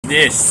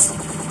This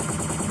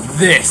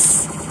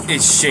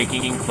is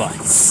shaking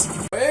butts.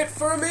 Wait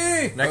for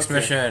me! Next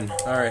mission.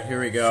 Alright, here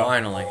we go.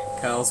 Finally.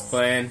 Kyle's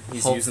playing.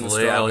 He's using the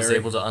strawberry. Hopefully I was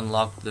able to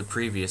unlock the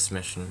previous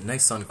mission.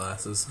 Nice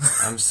sunglasses.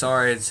 I'm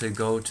sorry to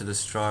go to the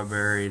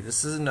strawberry.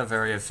 This isn't a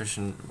very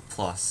efficient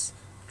plus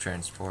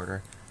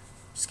transporter.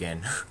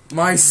 Skin.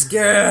 My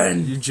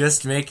skin! You're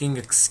just making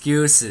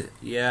excuses.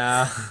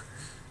 Yeah.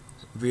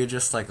 We're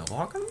just like a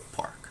walk in the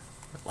park.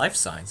 Life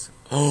signs.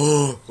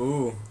 Oh.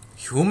 Ooh.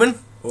 Human?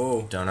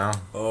 Oh. Don't know.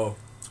 Oh.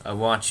 I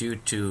want you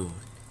to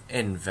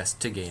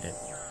investigate it.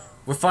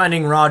 We're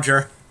finding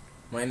Roger.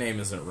 My name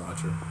isn't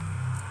Roger.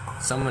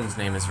 Someone's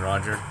name is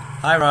Roger.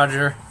 Hi,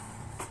 Roger.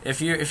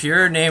 If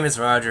your name is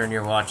Roger and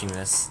you're watching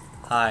this,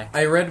 hi.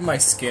 I read my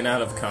skin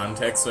out of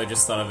context, so I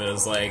just thought of it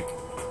as like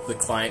the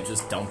client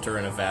just dumped her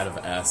in a vat of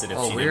acid if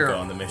she didn't go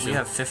on the mission. We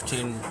have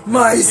 15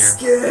 My here.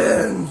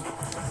 skin!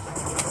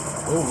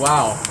 Oh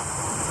wow.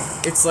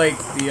 It's like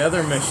the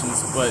other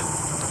missions, but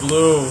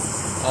blue.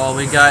 Oh,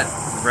 we got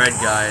red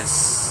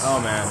guys. Oh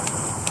man.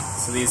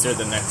 So these are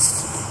the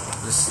next.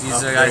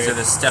 These guys are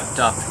the stepped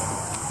up,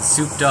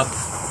 souped up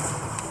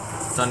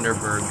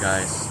Thunderbird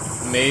guys.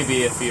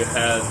 Maybe if you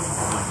had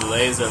the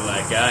laser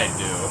like I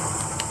do.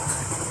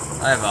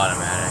 I have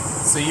automatic.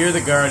 So you're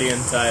the Guardian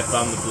type,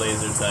 I'm the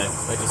Blazer type.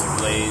 I just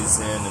blaze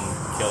in and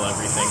kill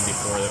everything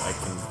before I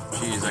can...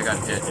 Jeez, I got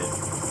hit.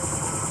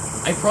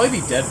 I'd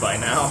probably be dead by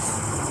now.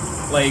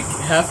 Like,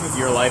 half of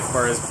your life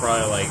bar is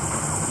probably like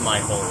my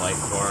whole life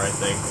bar, I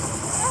think.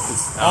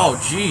 Oh,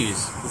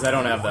 jeez. Because I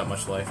don't have that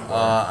much life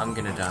bar. I'm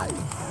gonna die.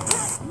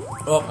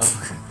 Oh.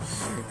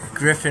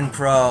 Griffin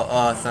Pro,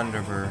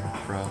 Thunderbird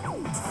Pro.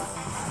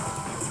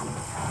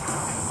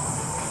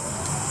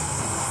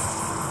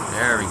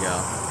 There we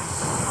go.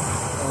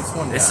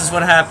 This is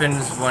what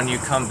happens when you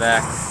come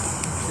back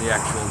to the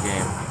actual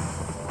game.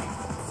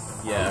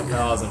 Yeah,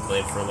 Kyle hasn't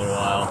played for a little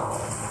while.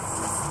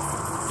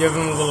 Give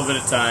him a little bit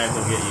of time,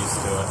 he'll get used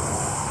to it.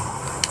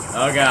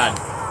 Oh god.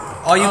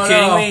 Are you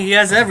kidding me? He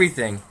has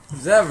everything.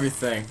 He's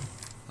everything.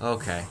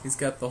 Okay. He's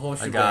got the whole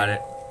shebang. I got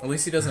it. At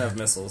least he doesn't have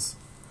missiles.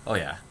 Oh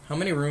yeah. How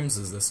many rooms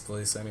is this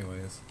place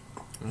anyways?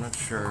 I'm not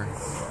sure.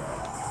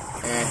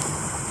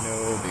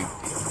 No big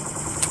deal.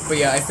 But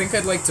yeah, I think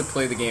I'd like to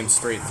play the game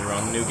straight through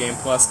on the New Game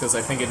Plus, because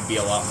I think it'd be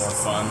a lot more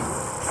fun.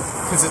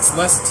 Because it's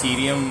less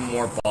tedium,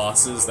 more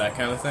bosses, that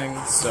kind of thing,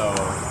 so...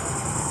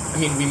 I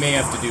mean, we may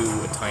have to do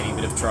a tiny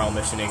bit of trial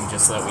missioning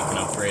just so that we can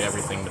upgrade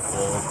everything to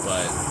full,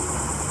 but...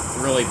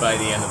 really, by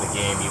the end of the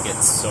game, you get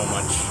so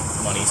much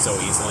money so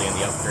easily, and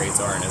the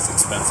upgrades aren't as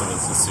expensive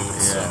as the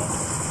suits, so...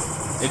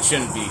 it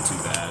shouldn't be too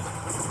bad.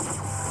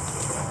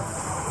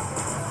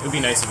 It would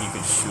be nice if you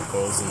could shoot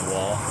holes in the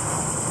wall.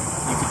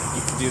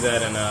 You could do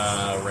that in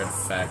Red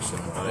Faction,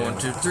 but 1,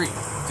 2, 3.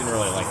 Didn't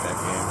really like that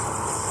game.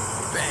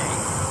 Bang.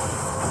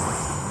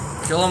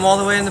 Kill him all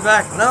the way in the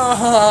back. No!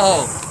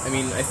 I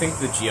mean, I think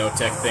the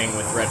geotech thing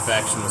with Red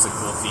Faction was a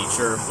cool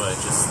feature, but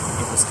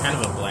it was kind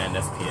of a bland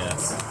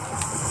FPS.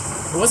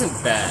 It wasn't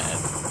bad.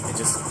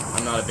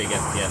 I'm not a big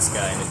FPS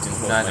guy, and it didn't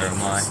hold Neither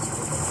am I.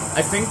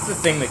 I think the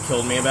thing that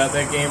killed me about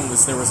that game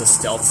was there was a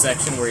stealth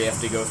section where you have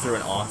to go through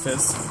an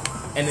office,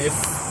 and if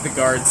the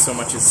guards so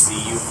much as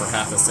see you for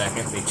half a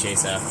second, they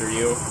chase after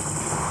you,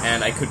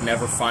 and I could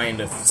never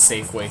find a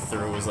safe way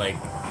through. It was like,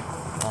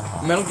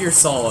 Metal Gear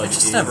Solid It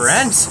just never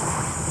ends.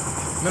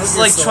 This is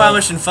like Trial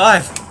Mission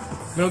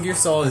 5. Metal Gear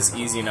Solid is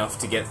easy enough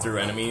to get through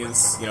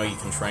enemies. You know, you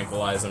can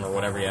tranquilize them or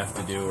whatever you have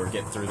to do, or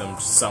get through them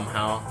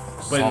somehow.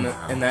 But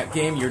in that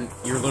game, you're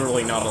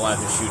literally not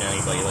allowed to shoot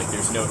anybody. Like,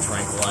 there's no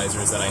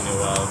tranquilizers that I knew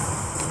of.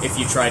 If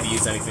you tried to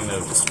use anything that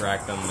would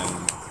distract them, then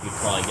you'd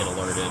probably get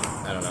alerted.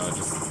 I don't know,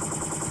 just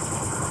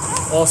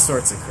all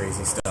sorts of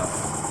crazy stuff.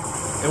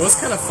 It was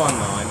kind of fun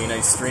though. I mean,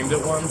 I streamed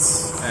it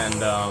once,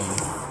 and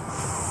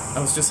I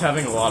was just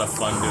having a lot of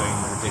fun doing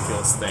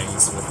ridiculous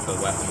things with the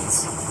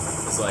weapons.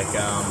 It was like,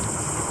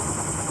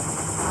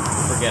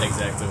 forget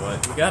exactly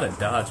what. You gotta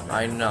dodge, man.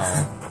 I know.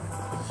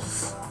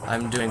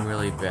 I'm doing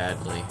really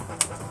badly.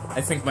 I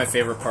think my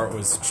favorite part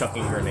was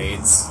chucking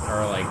grenades,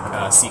 or like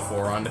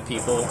C4 onto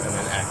people, and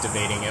then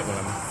activating it when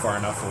I'm far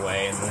enough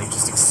away, and then they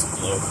just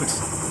explode.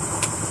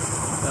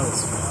 That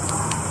was fun.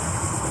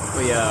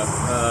 But yeah,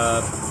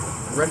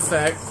 Red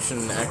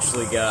Faction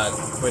actually got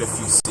quite a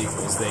few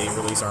sequels. They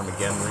released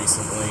Armageddon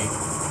recently,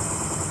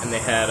 and they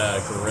had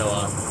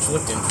Guerrilla, which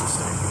looked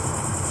interesting.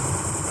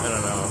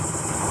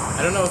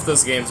 I don't know if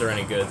those games are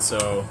any good,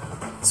 so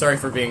sorry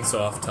for being so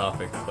off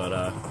topic, but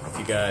if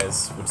you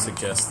guys would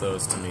suggest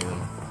those to me, then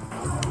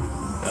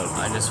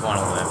I just want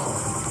to live.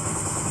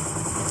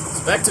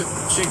 So back to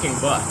shaking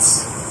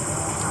butts.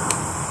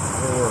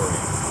 Where were we?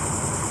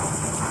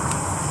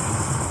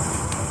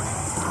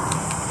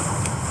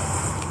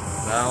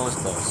 That was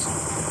close.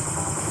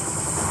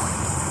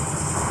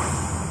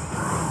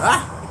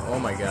 Ah! Oh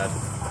my god.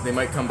 They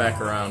might come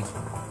back around.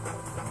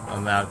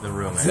 I'm out of the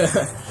room.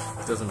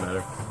 Doesn't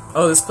matter.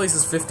 Oh, this place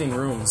is 15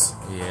 rooms.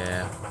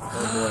 Yeah.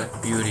 Oh boy.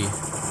 Beauty.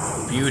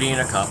 Beauty in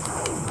a cup.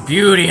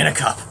 Beauty in a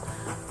cup.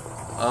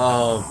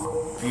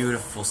 Oh,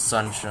 beautiful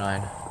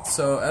sunshine.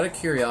 So, out of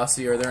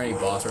curiosity, are there any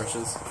boss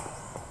rushes?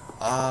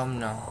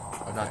 No.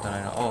 Not that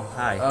I know. Oh,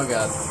 hi. Oh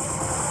god.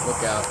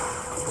 Look out.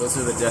 Those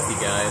are the deathy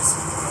guys.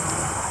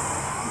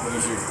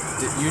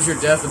 Use your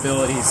death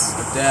abilities.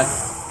 Death.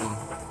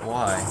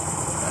 Why?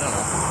 I don't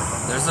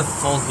know. There's a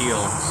full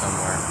heal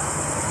somewhere.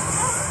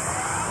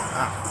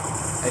 Ah.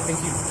 I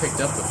think you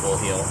picked up the full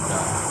heal. No.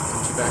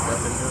 Didn't you back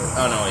up into it?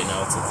 Oh no, wait,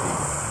 no, it's at the...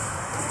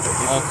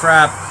 Oh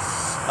crap.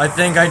 I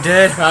think I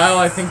did. Kyle,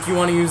 I think you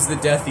want to use the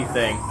deathy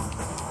thing.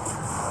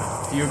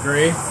 Do you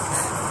agree?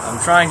 I'm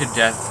trying to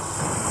death.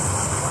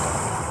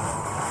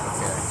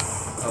 Okay.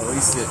 Oh, at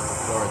least it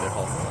lowered their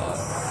health a lot.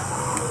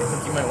 I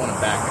think you might want to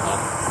back up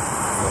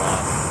a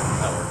lot.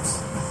 That works.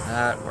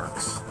 That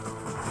works.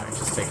 Alright,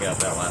 just take out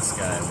that last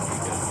guy and we'll be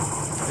good.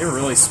 They were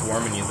really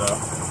swarming you though.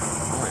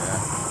 Oh yeah.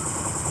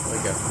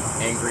 Like an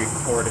angry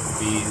horde of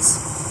bees.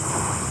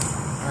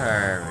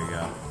 There we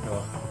go.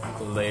 Oh,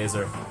 the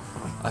laser.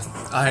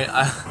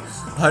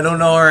 I don't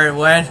know where it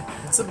went.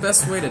 What's the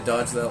best way to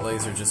dodge that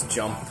laser? Just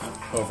jump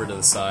over to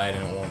the side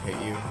and it won't hit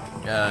you?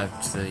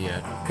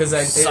 Because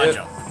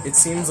it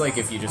seems like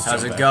if you just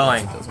how's jump it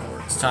going? it doesn't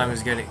work.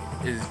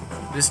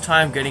 This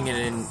time getting it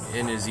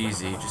in is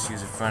easy. Just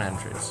use the front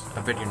entrance.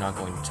 I bet you're not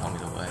going to tell me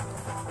the way.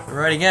 You're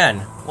right again.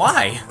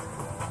 Why?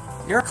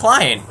 You're a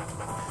client.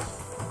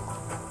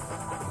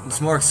 It's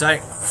more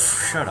exciting.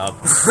 Shut up.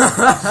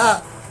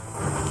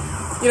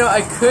 You know,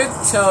 I could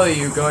tell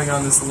you going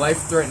on this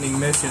life-threatening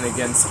mission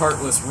against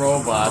heartless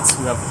robots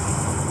who have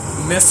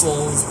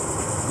missiles,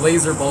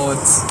 laser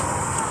bullets,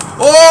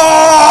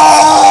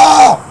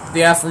 Oh!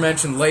 the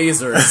aforementioned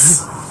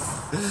lasers.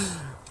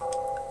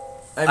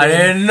 I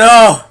didn't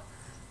know.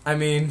 I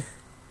mean,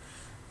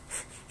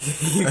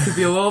 you could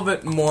be a little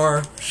bit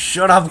more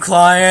Shut up,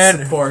 client.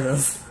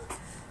 supportive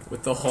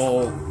with the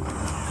whole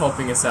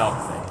helping us out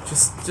thing.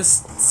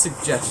 Just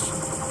suggestion.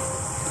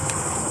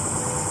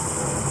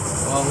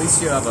 Well, at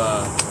least you have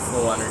a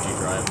full energy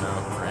drive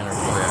now, or energy.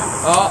 Oh,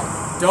 yeah. Oh,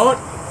 don't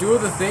do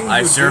the thing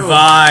I you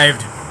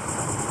survived. do.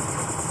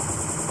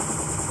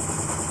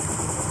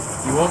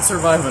 You won't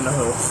survive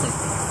another one.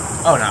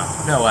 Oh no,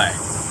 no way.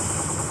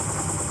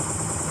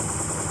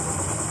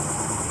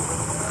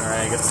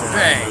 Alright, I guess they're not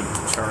Bang. in the mood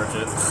to charge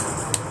it.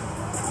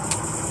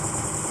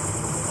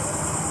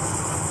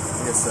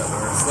 I guess that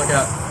works. Look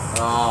out.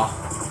 Oh.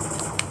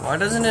 Why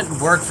doesn't it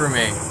work for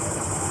me? I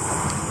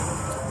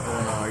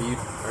don't know,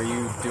 are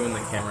you doing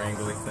the camera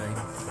angly thing?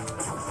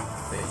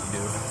 That you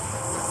do.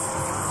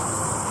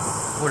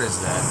 What is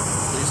that?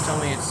 Please tell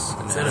me it's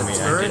an Is that a enemy. I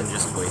turret? didn't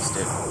just waste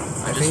it.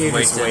 I think you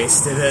just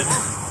wasted it.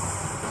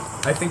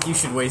 I think you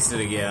should waste it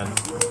again.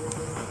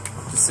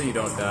 Just so you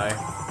don't die.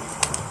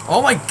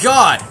 Oh my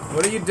god!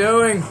 What are you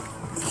doing?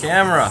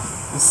 Camera.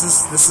 This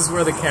is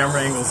where the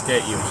camera angles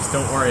get you. Just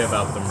don't worry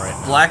about them right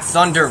now. Black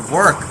Thunder,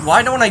 work!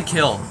 Why don't I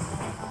kill?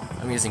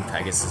 I'm using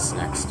Pegasus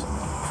next.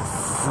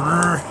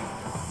 I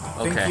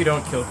think Okay. you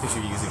don't kill because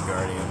you're using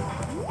Guardian.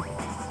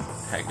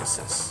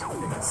 Pegasus.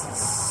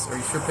 Pegasus. Are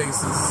you sure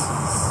Pegasus?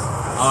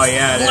 Oh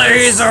yeah, it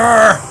is.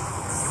 Laser!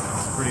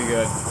 It's pretty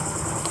good.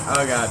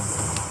 Oh god.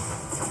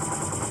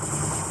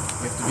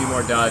 You have to be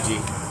more dodgy.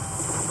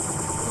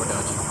 More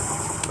dodgy.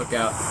 Look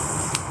out.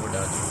 More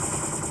dodgy.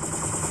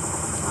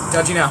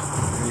 Dodgy now.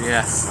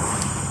 Yes.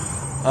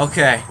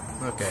 Okay.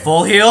 Okay.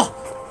 Full heal?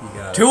 You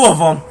got it. 2 of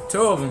them.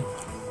 2 of them.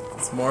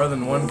 It's more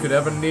than one could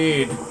ever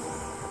need.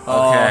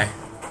 Okay.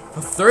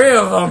 3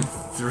 of them.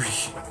 3.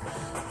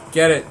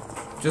 Get it.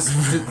 Just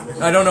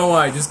I don't know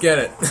why. Just get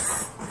it.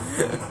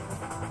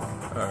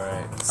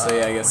 Alright. So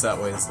yeah, I guess that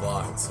way is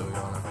locked. So we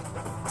want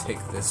to take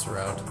this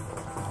route.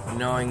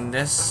 Knowing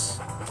this.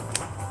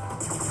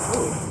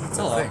 Ooh, it's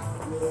a Hello. thing.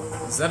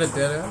 Is that a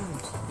dead end?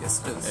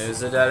 Yes, it is. It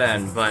is a dead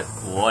end, but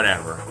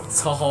whatever.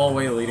 It's a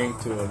hallway leading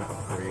to a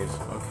grade.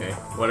 Okay,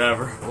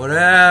 whatever.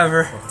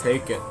 Whatever. I'll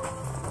take it.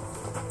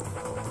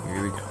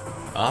 Here we go.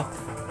 Up,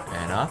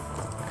 and up,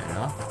 and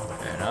up,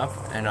 and up.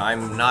 And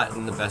I'm not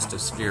in the best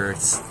of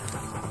spirits.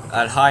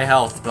 At high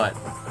health, but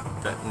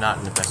not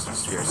in the best of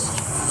spirits.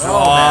 Oh,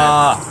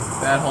 Ah!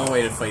 Bad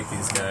hallway to fight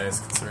these guys,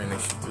 considering they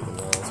shoot through the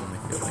walls when they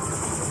feel like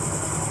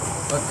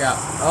it. Look out.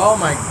 Oh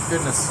my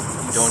goodness.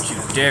 Don't you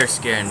dare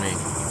scan me.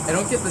 I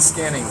don't get the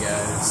scanning,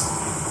 guys.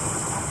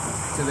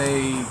 Do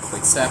they,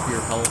 like, sap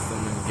your health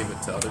and then give it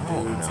to other dudes?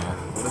 Oh, no. Or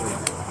what do they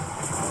do?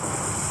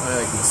 Are they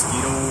like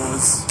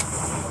mosquitoes?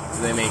 Do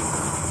they make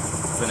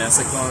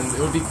Vanessa clones?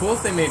 It would be cool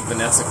if they made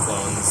Vanessa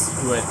clones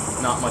who had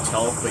not much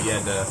health, but you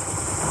had to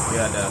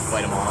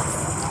fight them off.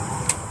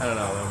 I don't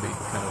know, that would be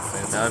kind of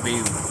fancy. That would be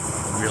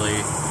really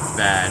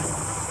bad.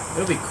 It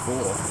would be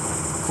cool.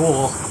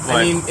 Cool, but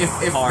I mean,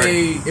 hard.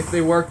 if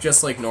they work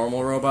just like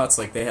normal robots,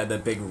 like they had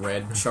that big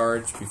red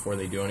charge before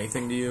they do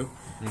anything to you,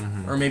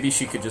 or maybe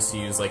she could just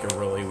use like a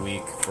really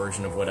weak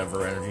version of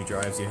whatever energy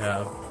drives you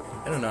have.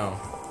 I don't know.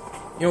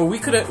 You know,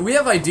 we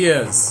have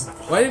ideas.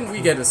 Why didn't we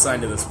get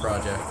assigned to this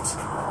project?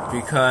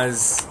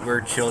 Because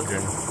we're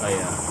children. Oh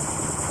yeah.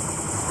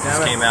 This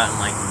came out in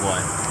like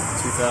what?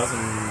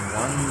 2001.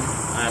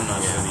 I'm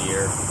not sure the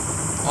year.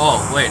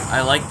 Oh wait,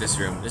 I like this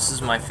room. This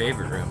is my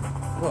favorite room.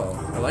 Well,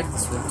 I like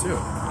this room too.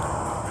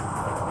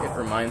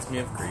 reminds me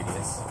of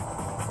Gradius.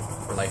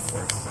 Or Life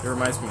Force. It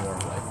reminds me more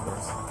of Life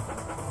Force.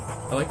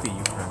 I like the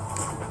U-turn.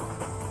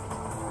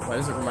 Why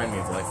does it remind me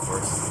of Life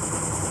Force?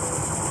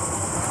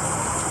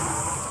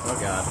 Oh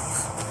god.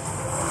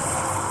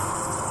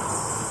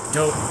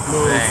 Don't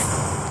move.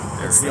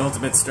 Bang. It's the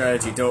ultimate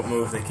strategy. Don't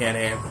move. They can't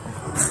aim.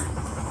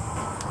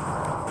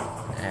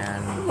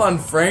 And Come on,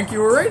 Frank. You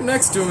were right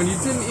next to him and you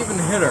didn't even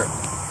hit her.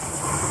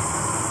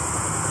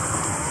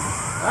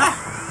 Ah!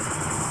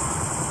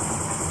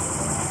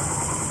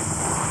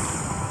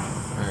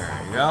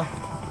 there you go.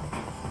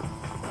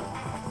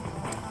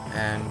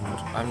 And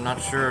I'm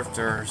not sure if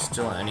there are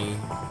still any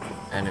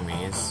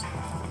enemies,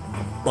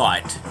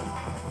 but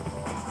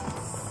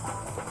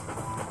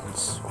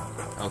it's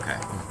okay.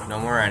 No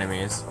more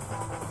enemies.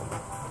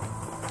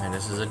 And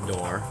this is a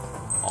door.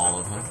 All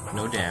of them.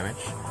 No damage.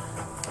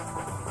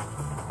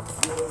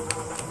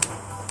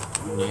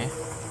 Yeah.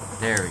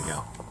 There we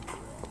go.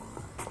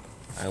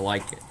 I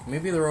like it.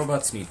 Maybe the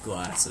robots need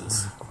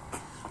glasses.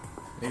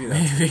 Maybe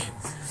that's Maybe.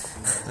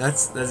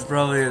 That's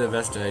probably the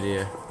best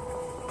idea.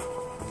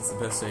 the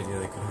best idea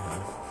they could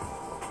have.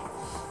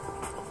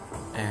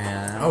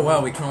 And Oh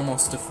wow, we can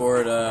almost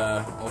afford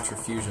Ultra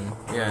Fusion.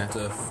 We're Yeah. up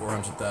to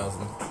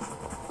 400,000.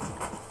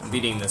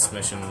 Beating this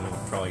mission will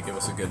probably give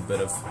us a good bit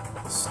of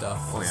stuff.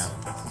 Oh yeah.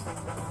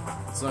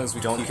 As long as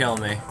we Don't keep kill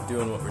me.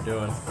 doing what we're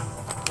doing.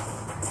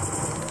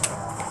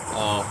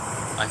 Oh,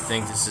 I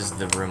think this is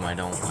the room I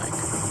don't like.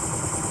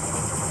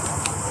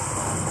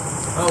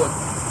 Oh,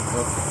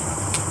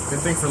 okay. Good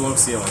thing for low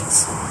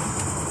ceilings.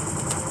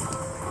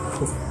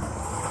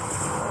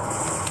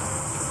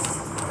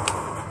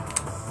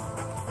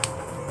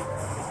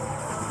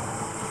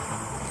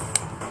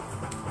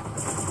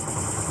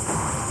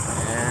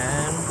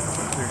 And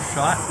clear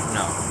shot?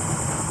 No.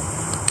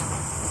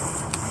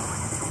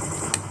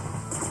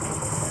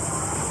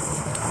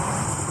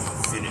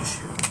 Finish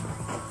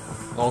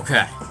him.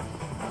 Okay.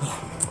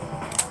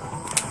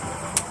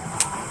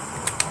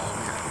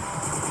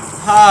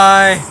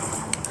 Hi!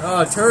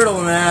 Oh,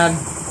 Turtle Man!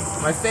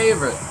 My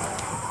favorite!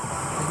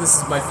 I think this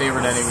is my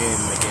favorite enemy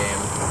in the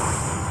game.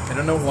 I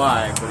don't know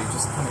why, but he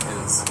just kinda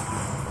is.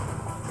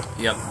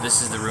 Yep,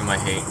 this is the room I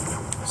hate.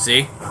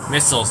 See?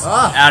 Missiles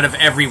Ah! out of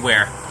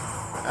everywhere.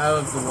 Out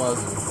of the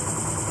wazoo.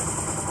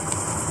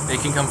 They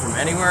can come from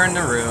anywhere in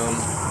the room.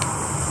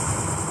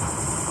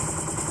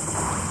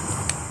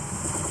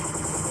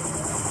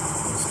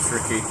 It's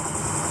tricky.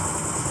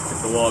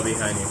 Hit the wall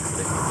behind you.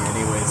 But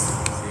anyways,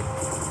 see?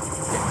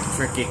 Getting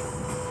tricky.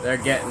 They're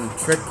getting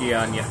tricky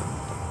on you.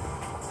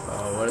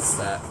 Oh, what is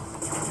that?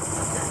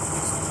 Okay.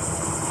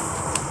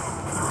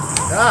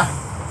 Ah!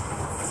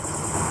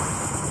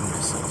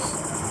 Missiles.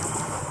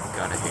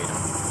 Gotta hate them.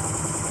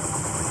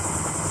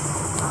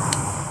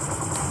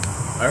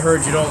 I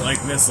heard you don't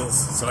like missiles,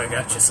 so I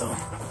got you some.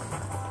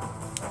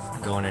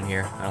 I'm going in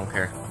here. I don't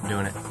care. I'm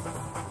doing it.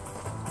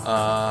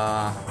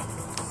 Alright.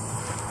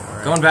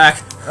 Going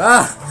back.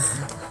 Ah!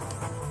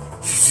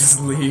 You just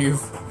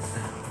leave.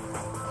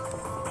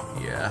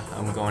 Yeah,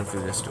 I'm going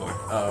through this door.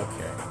 Oh,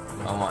 okay.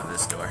 I want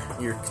this door.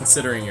 You're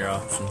considering your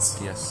options.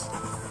 Yes.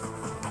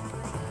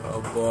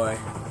 Oh boy.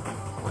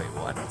 Wait,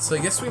 what? So I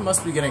guess we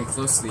must be getting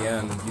close to the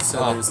end. You said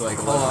Oh, there's like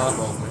hold 11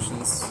 or on. 12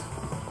 missions.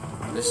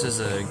 This is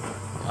a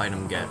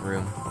item get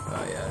room.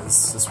 Oh yeah,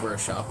 is this where a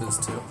shop is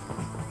too?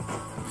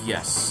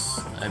 Yes,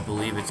 I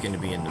believe it's going to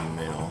be in the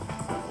middle.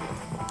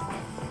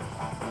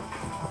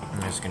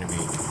 And there's going to be...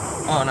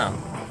 Oh, no.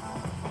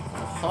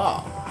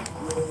 Aha!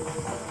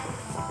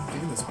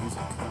 Digging this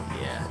music.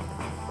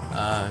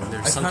 Yeah.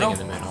 There's I something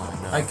kinda- in the middle.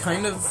 I know. I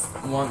kind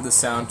of want the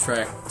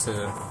soundtrack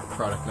to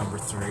product number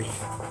 3.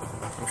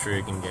 I'm sure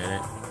you can get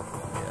it.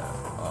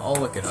 Yeah, I'll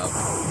look it up.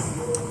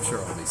 I'm sure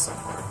it'll be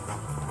somewhere.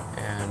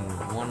 And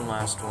one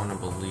last one, I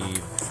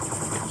believe.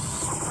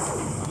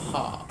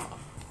 Aha!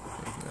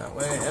 That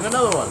way, and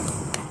another one!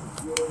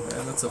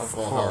 And that's a Of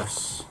full health.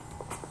 course.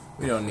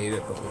 We don't need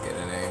it, but we'll get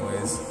it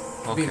anyways.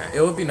 Okay.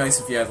 It would be nice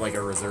if you had like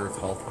a reserve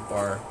health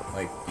bar,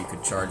 like you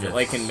could charge it, Yes.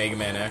 like in Mega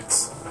Man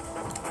X.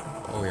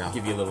 Oh, yeah.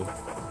 Give you a little,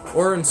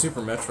 or in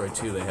Super Metroid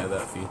too, they had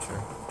that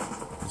feature.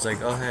 It's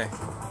like, oh, hey.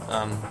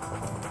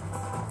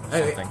 I,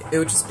 Something. it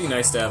would just be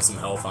nice to have some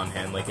health on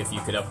hand, like if you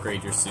could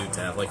upgrade your suit to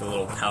have like a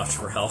little pouch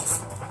for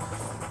health.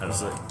 I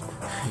was like,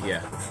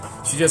 Yeah.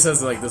 she just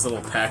has like this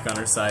little pack on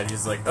her side.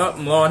 She's like, oh,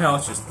 I'm low on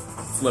health. Just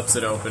flips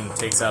it open,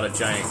 takes out a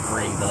giant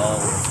green ball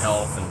with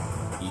health, and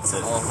eats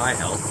it. Oh, high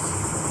health.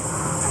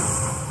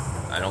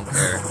 I don't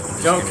care. I'm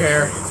just Don't gonna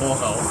care. trade. Full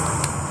health.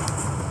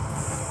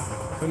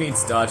 Who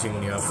needs dodging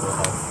when you have full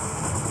health?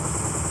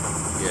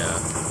 Yeah,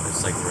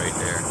 it's like right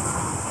there.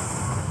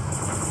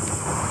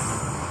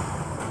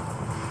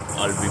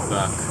 I'll be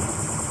back.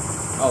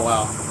 Oh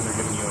wow, and they're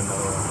giving you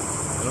another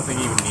one. I don't think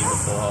you even need the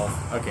full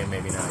health. Okay,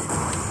 maybe now you do.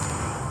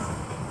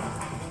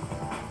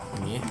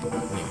 Yeah.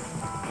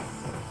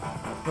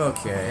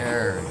 Okay.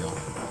 There we go.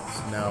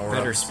 So now we're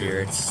Better up to-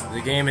 spirits.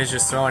 The game is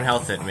just throwing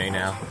health at me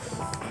now.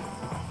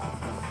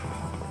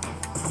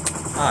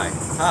 Hi.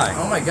 Hi.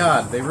 Oh my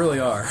god, they really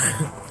are.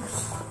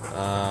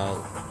 Nah,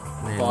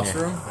 Boss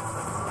nah. room?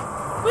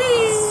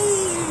 Whee!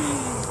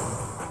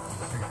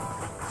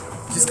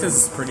 Just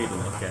because it's pretty to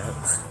look at.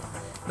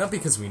 Not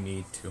because we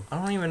need to. I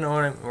don't even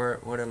know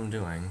what I'm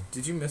doing.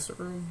 Did you miss a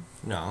room?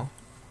 No.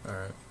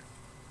 Alright.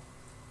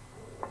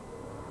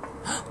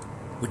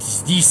 What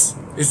is this?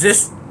 Is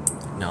this?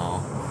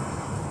 No.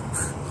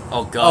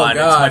 Oh god, Oh,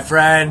 God. it's my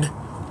friend.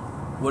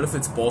 What if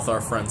it's both our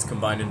friends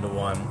combined into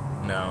one?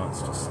 No, it's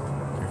just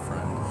your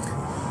friend.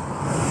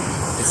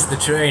 It's the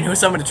train. Who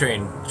summoned the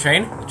train?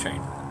 Train? The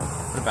train.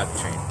 What about the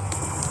train?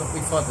 But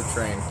we fought the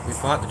train. We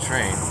fought the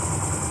train.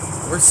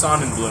 Where's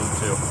Sonnenbloom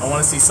 2? I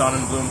want to see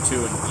Sonnenbloom 2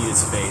 and eat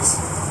his face.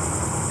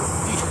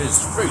 Eat his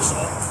face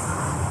off.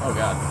 Oh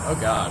god. Oh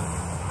god.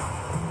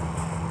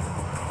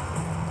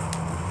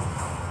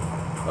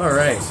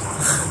 Alright.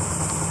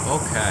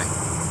 Okay.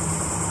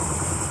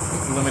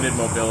 Limited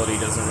mobility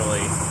doesn't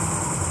really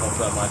help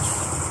that much.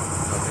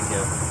 I don't think you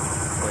have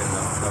quite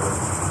enough cover.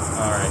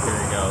 Alright, here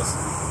he goes.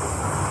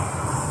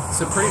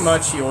 So pretty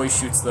much he always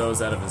shoots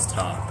those out of his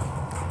top.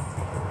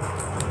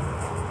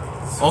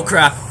 Oh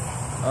crap.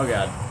 Oh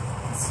god.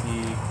 Is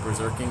he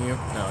berserking you?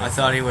 No. I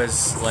thought he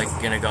was, like,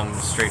 gonna come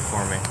straight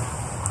for me.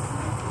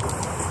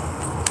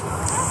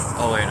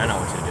 Oh wait, I know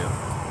what to do.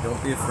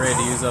 Don't be afraid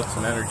to use up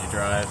some energy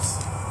drives.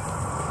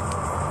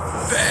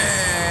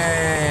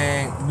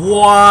 Bang!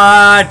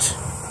 What?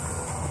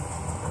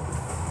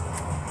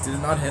 Did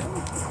it not hit him?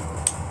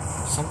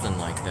 Something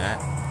like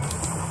that.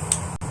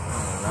 I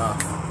don't know.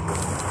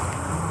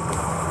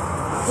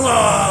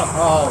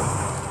 Oh!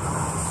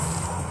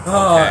 Oh,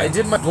 Okay. I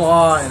did my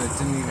blah and it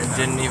didn't even It happen.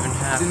 didn't even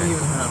happen. Didn't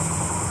even happen.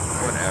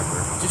 Whatever.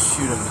 Just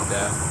shoot him to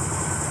death.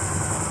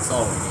 That's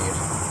all we need.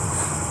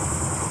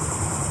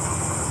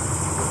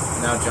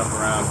 Now jump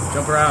around.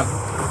 Jump around.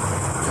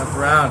 Jump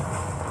around.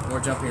 More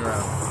jumping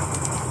around.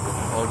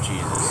 Oh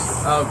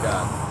Jesus. Oh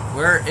god.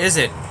 Where is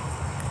it?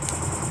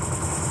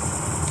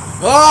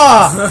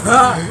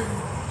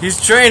 Oh!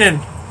 He's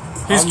training.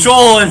 He's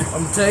trolling.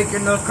 I'm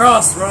taking the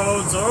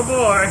crossroads, oh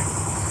boy.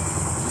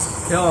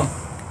 Just kill him.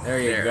 There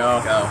you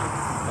go.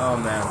 Oh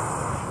man.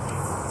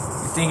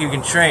 You think you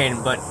can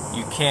train, but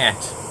you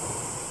can't.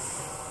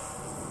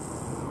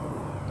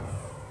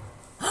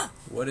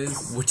 What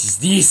is? What is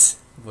this?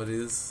 What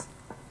is?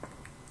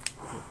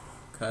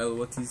 Kyle,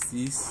 what is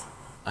this?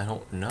 I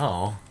don't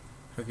know.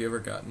 Have you ever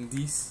gotten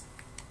these?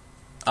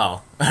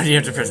 Oh, you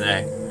have to press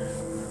A.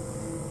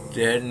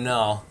 Didn't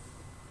know.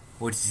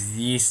 What is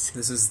this?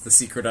 This is the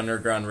secret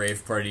underground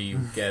rave party you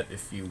get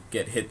if you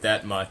get hit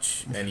that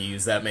much and you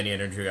use that many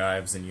energy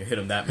drives and you hit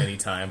them that many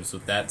times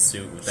with that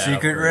suit with that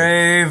Secret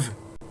upgrade. rave.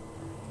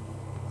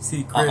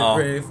 Secret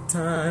rave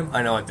time.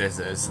 I know what this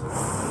is.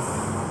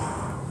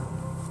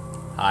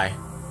 Hi.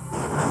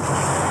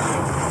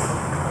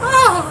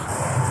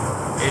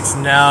 Ah! It's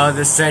now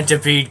the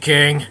Centipede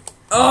King.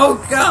 Oh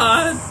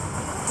god!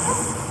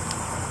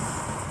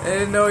 I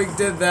didn't know he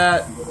did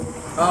that.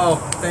 Oh,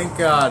 thank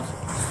god.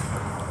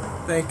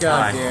 Thank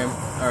god, Hi. game.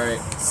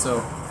 Alright,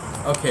 so,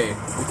 okay,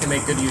 we can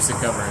make good use of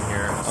cover in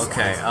here.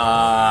 Okay,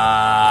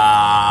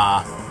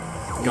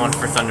 going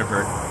for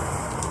Thunderbird.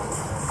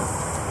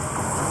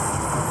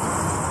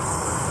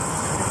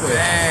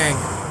 Bang!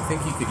 I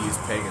think he could use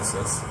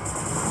Pegasus.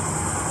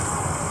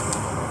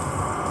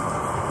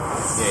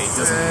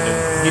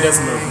 Yeah, he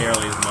doesn't move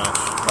nearly as much.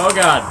 Oh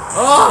god!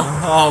 Oh!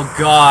 Oh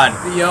god!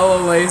 The yellow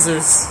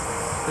lasers.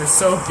 They're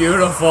so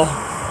beautiful.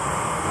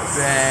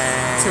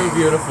 Bang! Too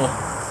beautiful.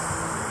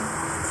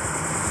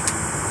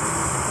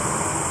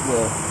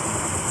 Whoa.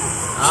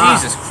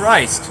 Jesus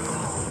Christ! I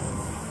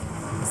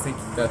think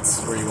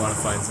that's where you want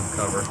to find some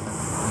cover.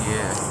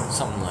 Yeah,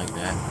 something like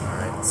that.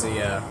 Alright, so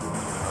yeah.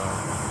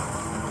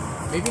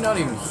 Maybe not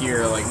even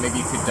here, like maybe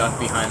you could duck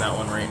behind that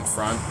one right in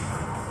front.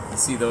 You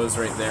see those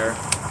right there?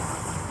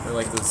 They're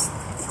like those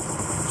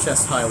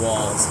chest-high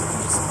walls. You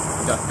can just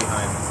duck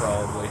behind them,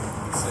 probably.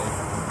 Be safe.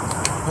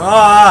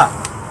 Ah!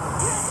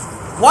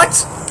 What?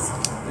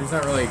 There's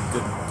not really a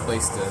good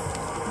place to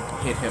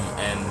hit him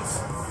and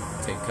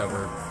take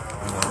cover.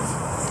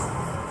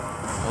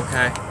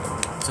 Okay.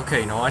 It's okay,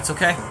 you know what? It's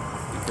okay.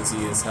 Because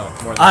he is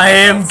health more than I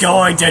am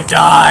going to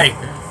die!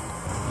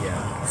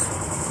 Yeah.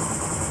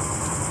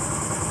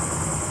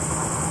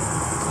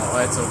 Oh,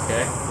 it's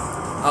okay.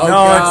 Oh, no,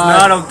 God. it's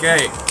not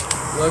okay.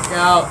 Look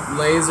out,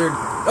 laser.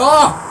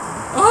 Oh!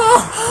 Oh!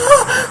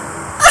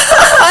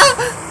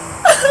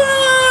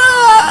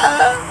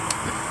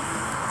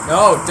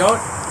 No,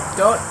 don't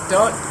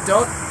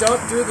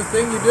do the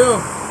thing you do.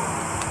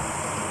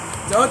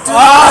 Don't do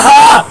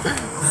Ah!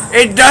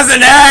 It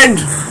doesn't end!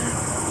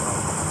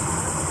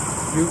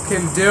 You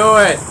can do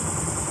it.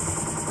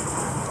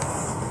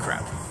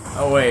 Crap.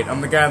 Oh wait,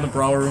 I'm the guy in the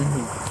brawl room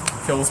who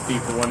kills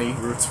people when he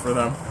roots for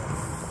them.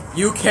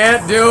 You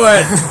can't do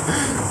it!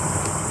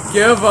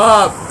 Give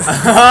up!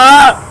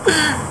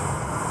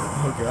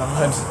 Oh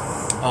god.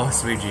 Oh,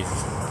 sweet Jesus. I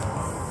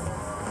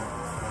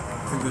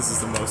think this is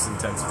the most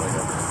intense fight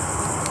ever.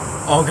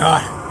 Oh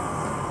god.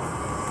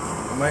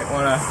 You might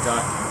wanna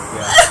duck.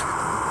 Yeah.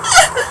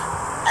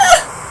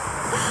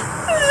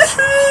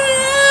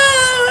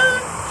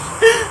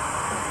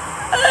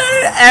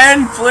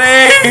 End,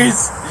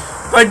 please!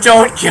 But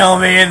don't kill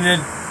me in the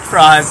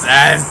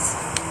process.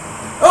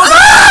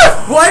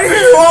 Ah! Why did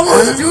you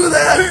almost do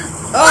that?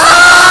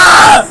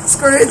 Ah!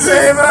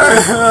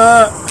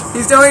 Screensaver!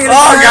 He's doing it again.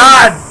 Oh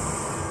god!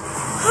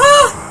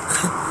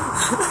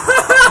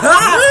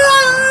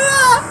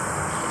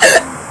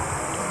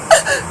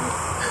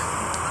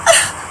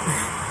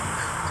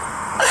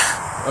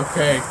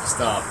 Okay,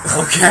 stop.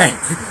 Okay.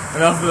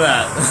 Enough of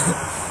that.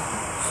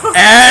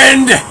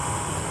 And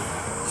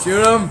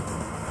Shoot him.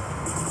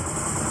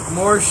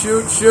 More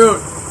shoot.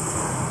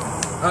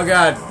 Oh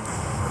god.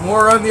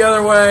 More run the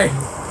other way.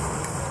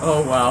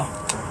 Oh wow.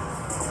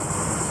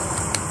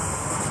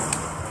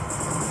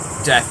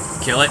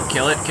 death. Kill it.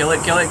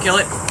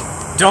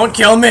 Don't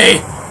kill me!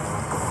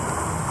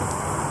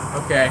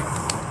 Okay.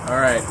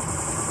 Alright.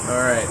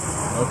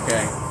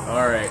 Okay.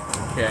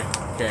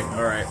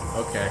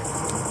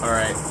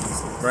 Alright.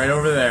 He's right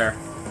over there.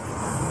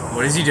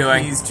 What is he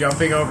doing? He's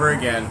jumping over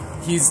again.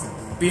 He's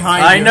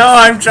behind I you. know,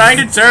 I'm trying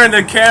to turn.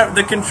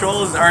 The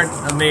controls aren't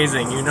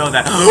amazing. You know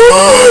that.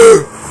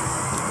 Oh!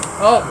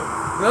 Oh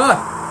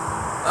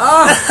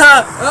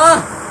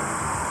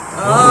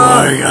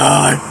my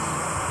god.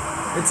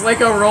 It's like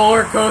a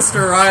roller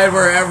coaster ride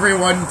where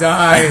everyone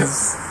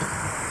dies.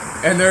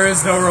 And there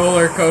is no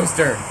roller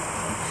coaster.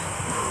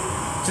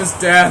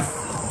 Just death.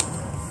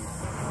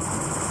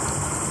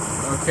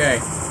 Okay.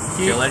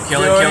 Keep Kill it. Keep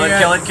doing it.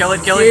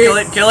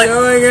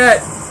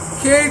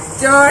 Keep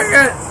doing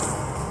it.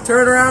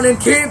 Turn around and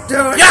keep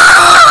doing it.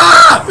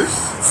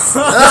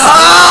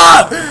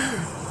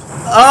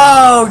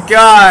 Oh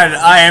god,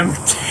 I am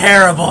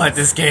terrible at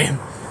this game.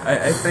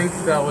 I think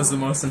that was the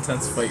most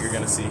intense fight you're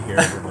gonna see here,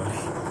 everybody.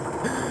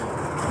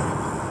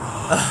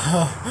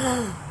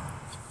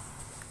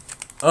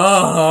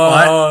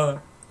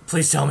 What?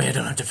 Please tell me I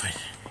don't have to fight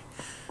it.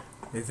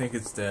 They think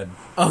it's dead.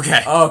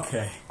 Okay.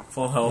 Okay.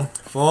 Full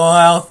health. Full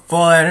health,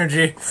 full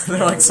energy. They're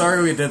like,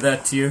 sorry we did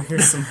that to you.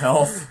 Here's some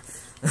health.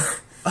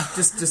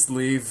 just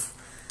leave.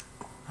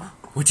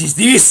 What is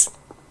this?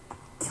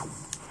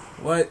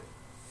 What?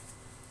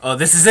 Oh,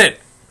 this is it.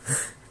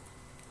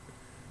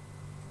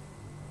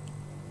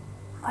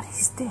 What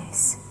is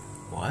this?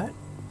 What?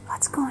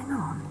 What's going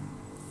on?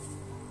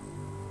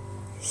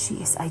 She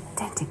is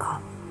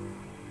identical.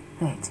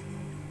 Wait,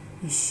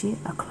 is she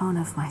a clone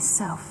of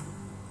myself?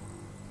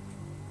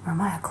 Or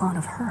am I a clone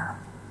of her?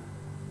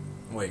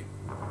 Wait.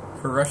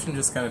 Her Russian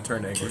just kind of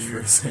turned English for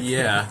a second.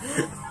 Yeah.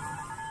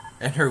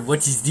 And her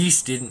what is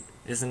this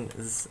isn't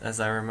as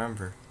I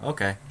remember.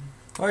 Okay.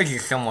 Or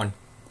someone.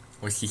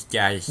 What's this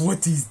guy?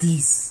 What is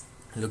this?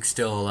 Looks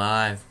still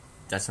alive.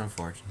 That's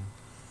unfortunate.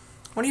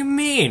 What do you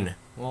mean?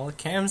 Well, the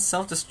cam's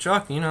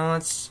self-destruct, you know,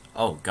 it's...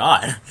 Oh,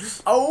 God.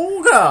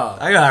 Oh,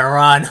 God! I gotta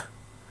run.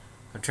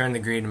 I've turned the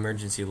green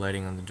emergency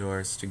lighting on the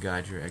doors to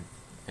guide your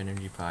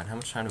energy pod. How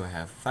much time do I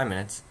have? 5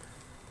 minutes.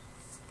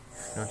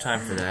 No time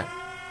for that.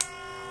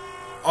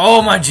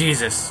 Oh, my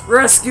Jesus.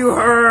 Rescue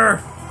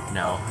her!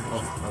 No.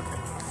 Oh, okay.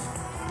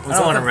 I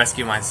don't want to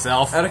rescue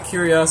myself. Out of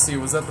curiosity,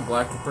 was that the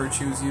black bird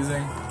she was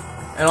using?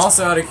 And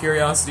also, out of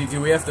curiosity, do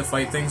we have to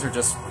fight things, or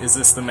just is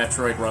this the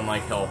Metroid run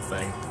like hell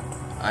thing?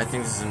 I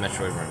think this is a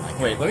Metroid run like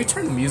Wait, let me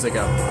turn the music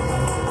up.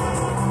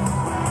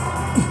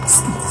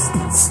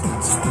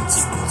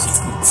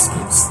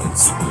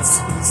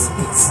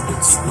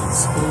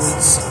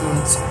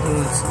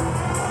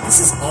 This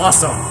is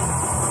awesome.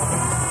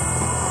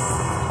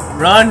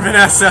 Run,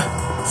 Vanessa.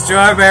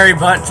 Strawberry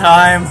butt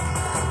time.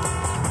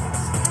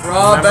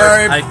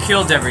 Strawberry. Remember, I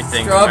killed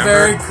everything.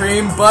 Strawberry remember?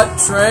 cream butt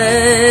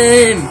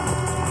train.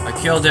 I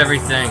killed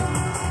everything.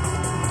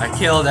 I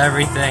killed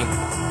everything.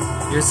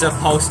 You're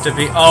supposed to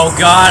be. Oh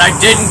God! I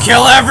didn't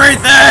kill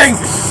everything.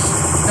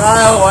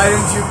 Kyle, why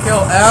didn't you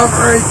kill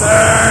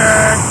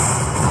everything?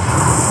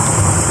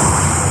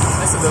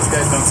 I said those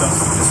guys don't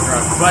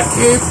self-destruct, but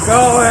keep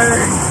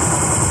going.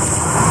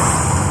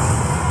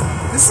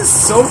 This is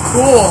so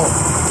cool.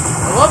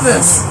 I love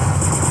this.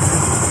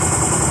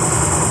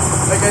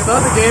 Like, I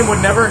thought the game would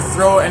never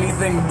throw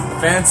anything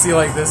fancy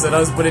like this at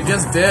us, but it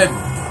just did.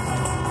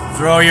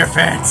 Throw your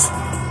fans.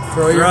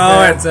 Throw your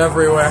fans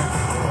everywhere.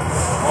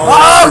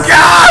 Oh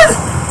God!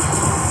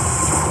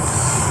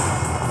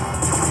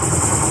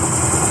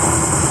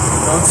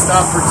 Don't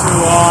stop for too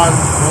long. We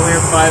only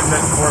have 4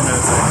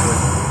 minutes actually.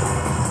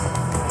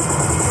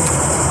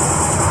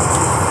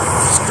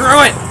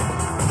 Screw it!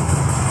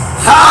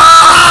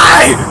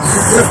 Hi!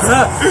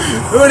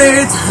 Who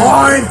needs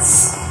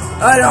points?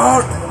 I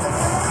don't.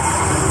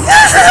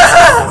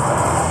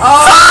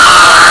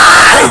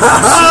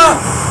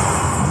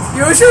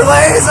 Use your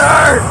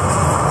laser!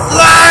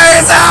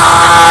 Laser!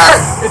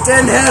 It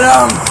didn't hit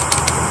him!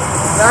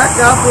 Back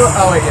up.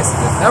 Oh wait, yes it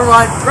did. Never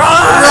mind.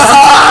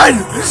 Run!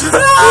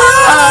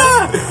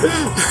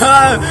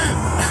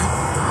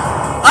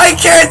 I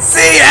can't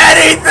see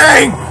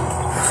anything!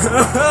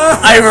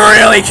 I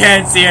really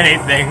can't see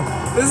anything.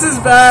 This is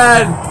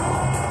bad.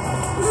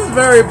 This is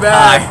very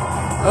bad.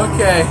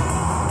 Okay.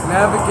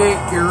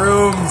 Navigate your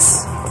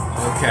rooms.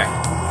 Okay.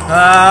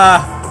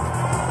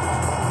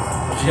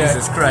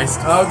 Jesus Christ.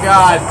 Oh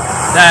God.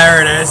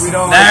 There it is. We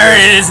don't there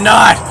like it is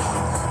not.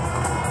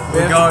 We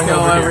have to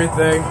kill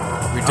everything.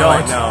 We Oh,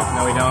 don't. wait,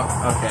 no, we don't.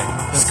 Okay.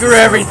 Screw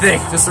everything.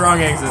 Just the wrong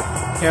exit.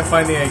 Can't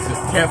find the exit.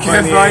 Can't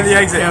find the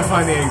exit. Can't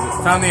find the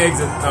exit. Found the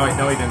exit. Oh wait,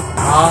 no, we didn't.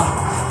 Ah.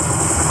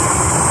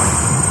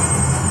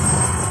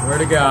 Swear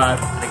to God.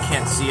 I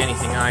can't see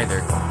anything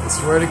either. I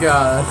swear to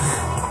God.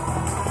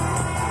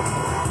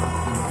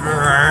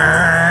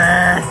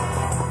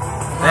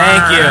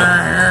 Thank you.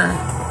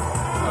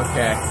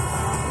 Okay.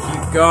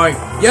 Keep going.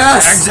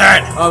 Yes!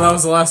 Exit! Oh, that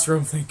was the last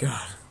room, thank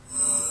God.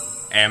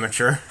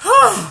 Amateur.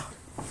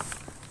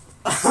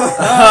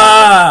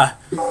 Ah!